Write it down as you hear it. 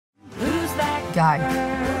Guy.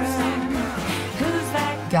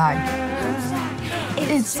 Guy.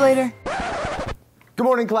 It's Slater. Good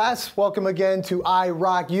morning, class. Welcome again to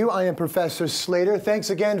iRock You. I am Professor Slater. Thanks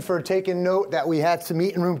again for taking note that we had to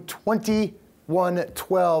meet in room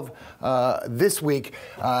 2112 this week.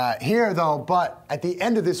 Here, though, but at the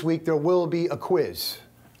end of this week, there will be a quiz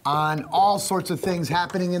on all sorts of things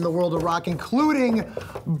happening in the world of rock, including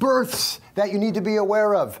births that you need to be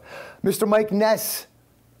aware of. Mr. Mike Ness,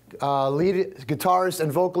 lead guitarist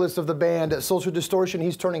and vocalist of the band Social Distortion,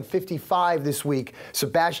 he's turning 55 this week.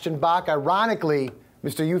 Sebastian Bach, ironically,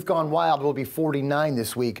 Mr. Youth Gone Wild, will be 49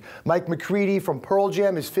 this week. Mike McCready from Pearl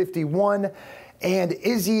Jam is 51. And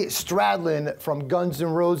Izzy Stradlin from Guns N'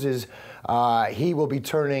 Roses, he will be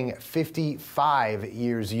turning 55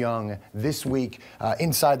 years young this week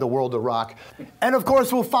inside the world of rock. And of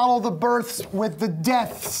course, we'll follow the births with the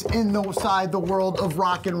deaths inside the world of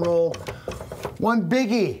rock and roll. One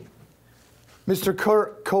biggie, Mr.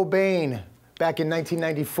 Kurt Cobain, back in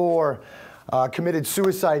 1994, committed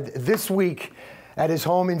suicide this week at his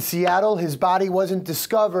home in Seattle. His body wasn't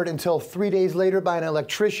discovered until 3 days later by an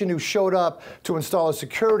electrician who showed up to install a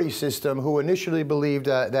security system, who initially believed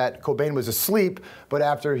that Cobain was asleep, but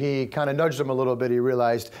after he kind of nudged him a little bit, he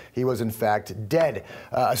realized he was in fact dead.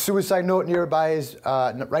 A suicide note nearby his,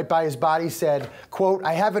 right by his body said, quote,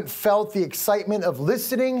 "I haven't felt the excitement of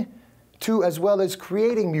listening to as well as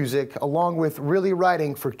creating music, along with really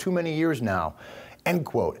writing, for too many years now," end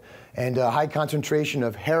quote. And a high concentration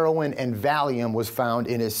of heroin and Valium was found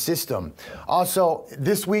in his system. Also,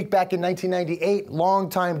 this week, back in 1998,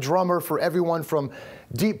 longtime drummer for everyone from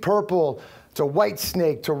Deep Purple to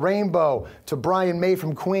Whitesnake to Rainbow to Brian May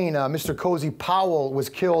from Queen, Mr. Cozy Powell was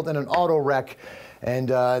killed in an auto wreck. And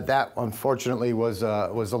that, unfortunately, was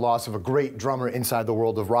the loss of a great drummer inside the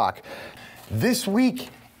world of rock. This week,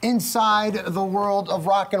 inside the world of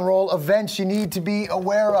rock and roll, events you need to be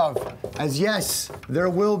aware of. As yes, there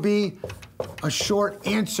will be a short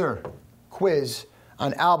answer quiz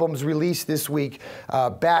on albums released this week.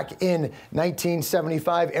 Back in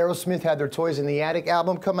 1975, Aerosmith had their Toys in the Attic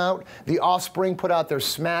album come out. The Offspring put out their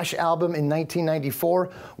Smash album in 1994.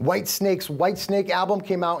 Whitesnake's Whitesnake album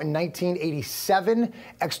came out in 1987.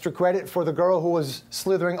 Extra credit for the girl who was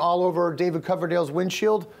slithering all over David Coverdale's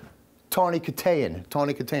windshield, Tawny Kitaen.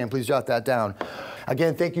 Tawny Kitaen, please jot that down.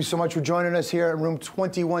 Again, thank you so much for joining us here in room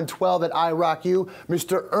 2112 at iRock You.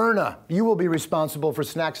 Mr. Erna, you will be responsible for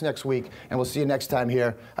snacks next week, and we'll see you next time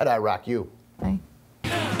here at iRock You.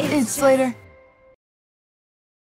 It's Slater.